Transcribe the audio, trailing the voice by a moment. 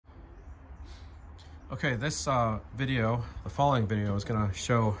Okay, this video, the following video, is gonna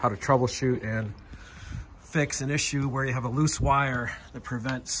show how to troubleshoot and fix an issue where you have a loose wire that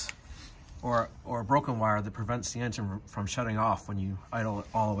prevents, or a broken wire that prevents the engine from shutting off when you idle it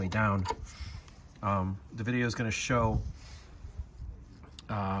all the way down. The video is gonna show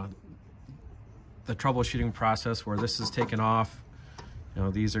the troubleshooting process where this is taken off. You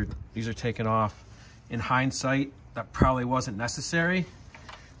know, these are taken off. In hindsight, that probably wasn't necessary.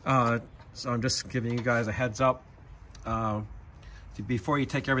 So I'm just giving you guys a heads up. Before you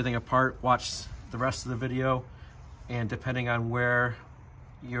take everything apart, watch the rest of the video, and depending on where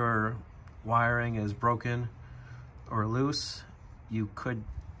your wiring is broken or loose, you could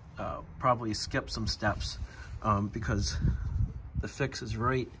probably skip some steps because the fix is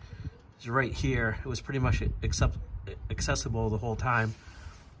right here. It was pretty much accessible the whole time.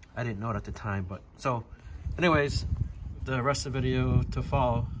 I didn't know it at the time, but so anyways, the rest of the video to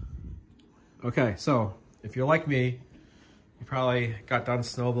follow. Okay, so if you're like me, you probably got done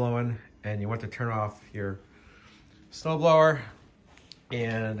snow blowing and you went to turn off your snowblower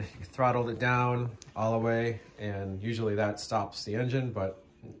and you throttled it down all the way, and usually that stops the engine, but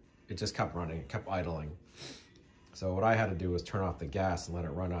it just kept running, it kept idling. So what I had to do was turn off the gas and let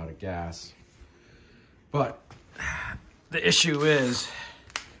it run out of gas. But the issue is,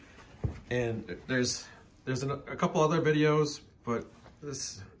 and there's a couple other videos, but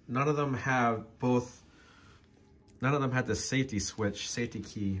none of them had the safety switch, safety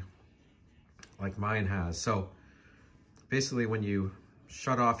key like mine has. So basically when you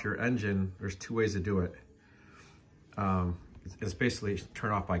shut off your engine, there's two ways to do it. It's basically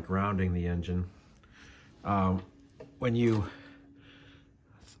turn off by grounding the engine. When you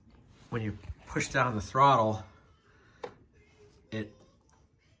push down the throttle, it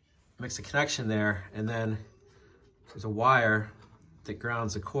makes a connection there, and then there's a wire that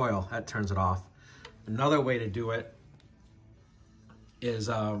grounds the coil, that turns it off. Another way to do it is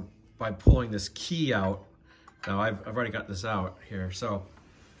by pulling this key out. Now I've already got this out here, so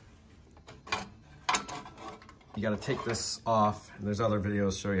you got to take this off, and there's other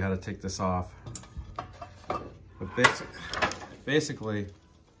videos show you how to take this off. But basically,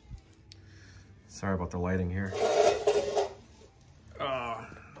 sorry about the lighting here. I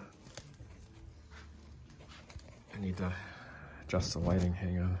need to adjust the lighting,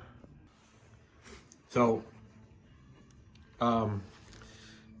 hang on. So,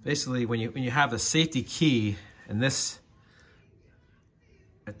 basically when you have the safety key, and this,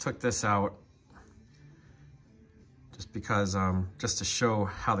 I took this out just because, just to show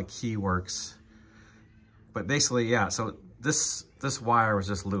how the key works. But basically, yeah, so this wire was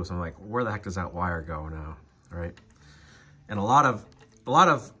just loose. I'm like, where the heck does that wire go now, right? And a lot of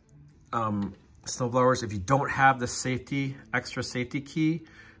snowblowers, if you don't have the extra safety key,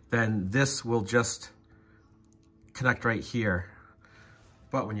 then this will just connect right here.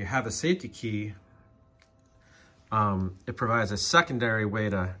 But when you have a safety key, it provides a secondary way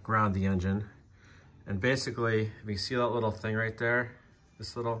to ground the engine. And basically, if you see that little thing right there,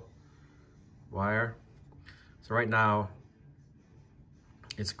 this little wire. So right now,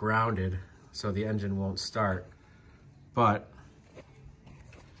 it's grounded, so the engine won't start. But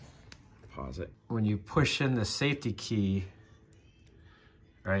pause it. When you push in the safety key,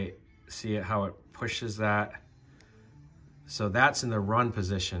 right, see how it pushes that? So that's in the run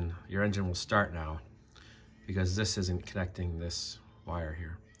position. Your engine will start now because this isn't connecting this wire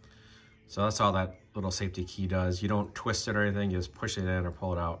here. So that's all that little safety key does. You don't twist it or anything, you just push it in or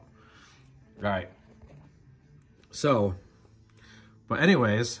pull it out. All right. So, but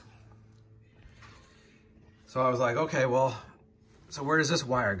anyways, so I was like, okay, well, so where does this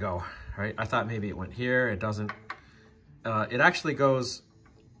wire go? Right? I thought maybe it went here. It doesn't. It actually goes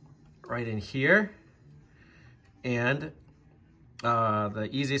right in here. And the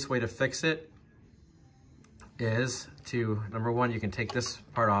easiest way to fix it is to, number one, you can take this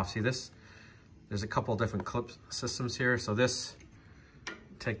part off. See this? There's a couple different clip systems here. So this,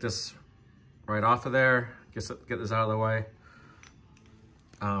 take this right off of there. Get this out of the way.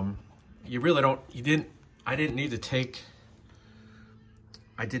 You really don't, I did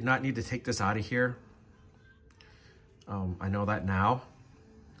not need to take this out of here. I know that now,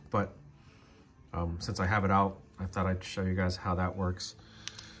 but since I have it out, I thought I'd show you guys how that works.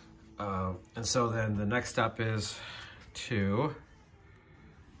 And so then the next step is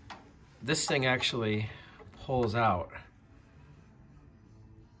this thing actually pulls out.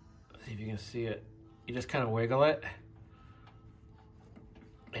 Let's see if you can see it. You just kind of wiggle it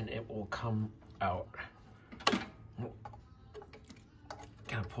and it will come out.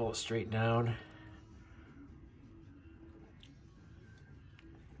 Kind of pull it straight down.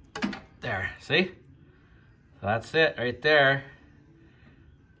 There, see? That's it right there.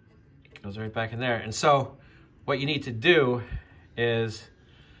 It goes right back in there. And so what you need to do is,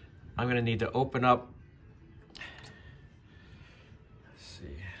 I'm gonna need to open up, let's see,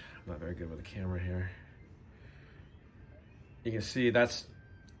 I'm not very good with the camera here. You can see that's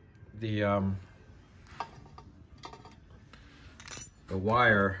the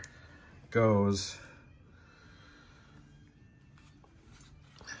wire goes,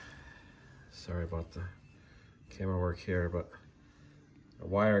 sorry about the camera work here, but the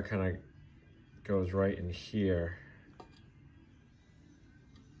wire kind of goes right in here.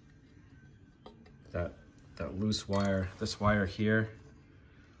 That loose wire, this wire here,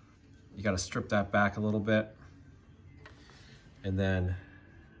 you got to strip that back a little bit and then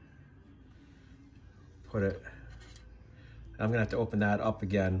put it, I'm gonna have to open that up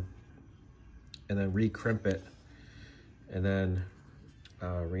again and then re-crimp it and then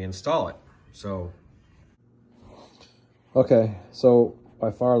reinstall it. So, okay, so by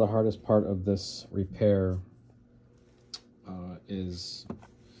far the hardest part of this repair is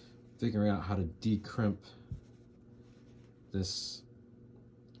figuring out how to decrimp this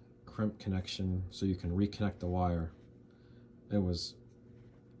crimp connection so you can reconnect the wire. It was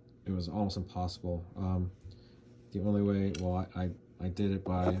almost impossible. The only way, well, I did it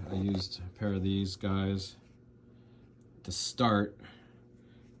by, I used a pair of these guys to start,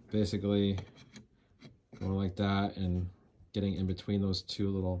 basically going like that and getting in between those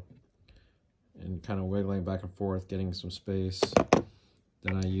two little, and kind of wiggling back and forth, getting some space.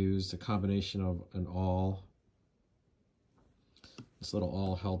 Then I used a combination of an awl. This little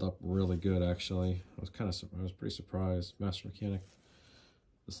awl held up really good, actually. I was pretty surprised. Master Mechanic.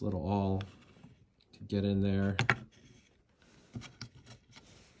 This little awl to get in there.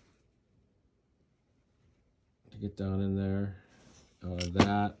 To get down in there.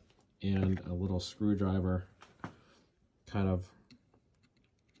 That and a little screwdriver, kind of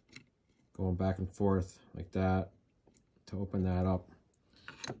going back and forth like that to open that up.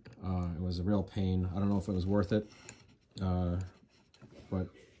 It was a real pain. I don't know if it was worth it, but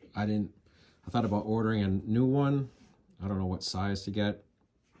I thought about ordering a new one. I don't know what size to get,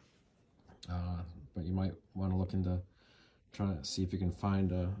 but you might want to look into trying to see if you can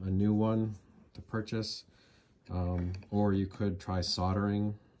find a new one to purchase, or you could try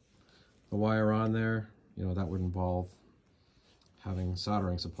soldering the wire on there. You know, that would involve having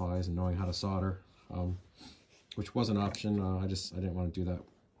soldering supplies and knowing how to solder, which was an option. I didn't want to do that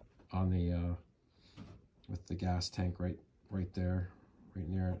on the with the gas tank right there, right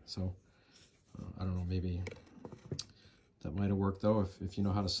near it. So I don't know, maybe that might have worked though if you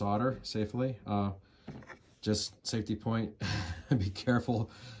know how to solder safely. Just safety point, be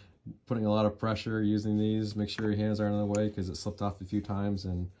careful putting a lot of pressure using these. Make sure your hands aren't in the way, because it slipped off a few times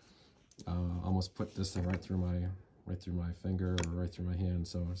and almost put this thing right through my finger or right through my hand.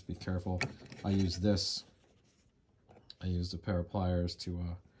 So just be careful. I used a pair of pliers to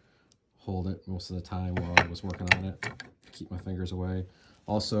hold it most of the time while I was working on it, keep my fingers away.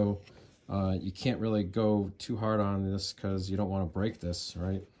 Also, you can't really go too hard on this because you don't want to break this,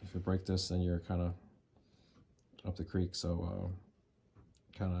 right? If you break this, then you're kind of up the creek. So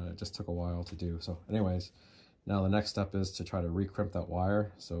kind of just took a while to do. So anyways, now the next step is to try to recrimp that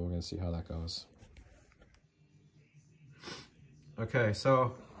wire. So we're going to see how that goes. Okay,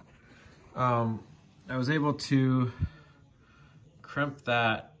 so I was able to crimp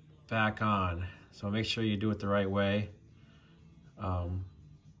that back on. So make sure you do it the right way.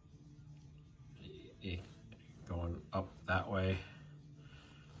 Going up that way,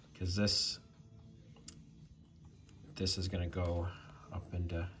 because this is going to go up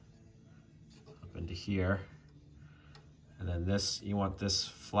into here, and then this, you want this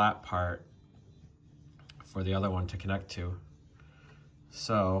flat part for the other one to connect to.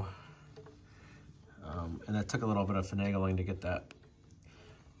 So and that took a little bit of finagling to get that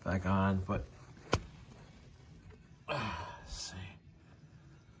back on, but let's see.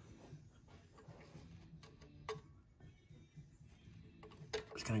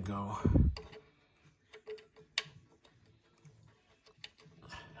 It's gonna go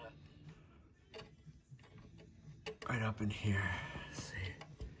right up in here. Let's see.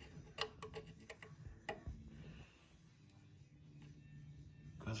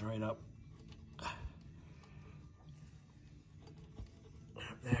 Goes right up.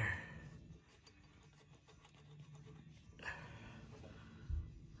 There.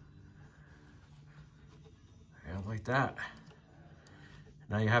 And like that.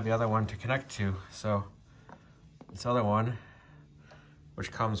 Now you have the other one to connect to. So this other one,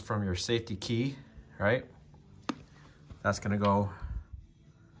 which comes from your safety key, right? That's gonna go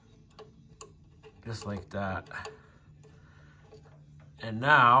just like that. And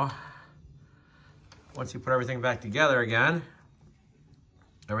now, once you put everything back together again,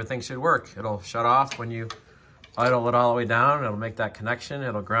 everything should work. It'll shut off when you idle it all the way down. It'll make that connection.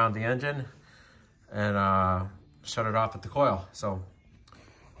 It'll ground the engine and shut it off at the coil. So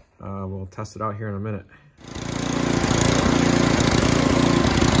we'll test it out here in a minute.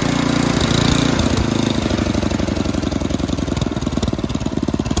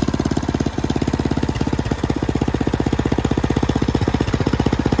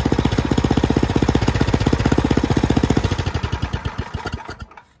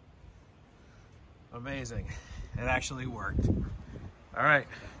 Amazing. It actually worked. All right,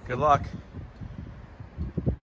 good luck.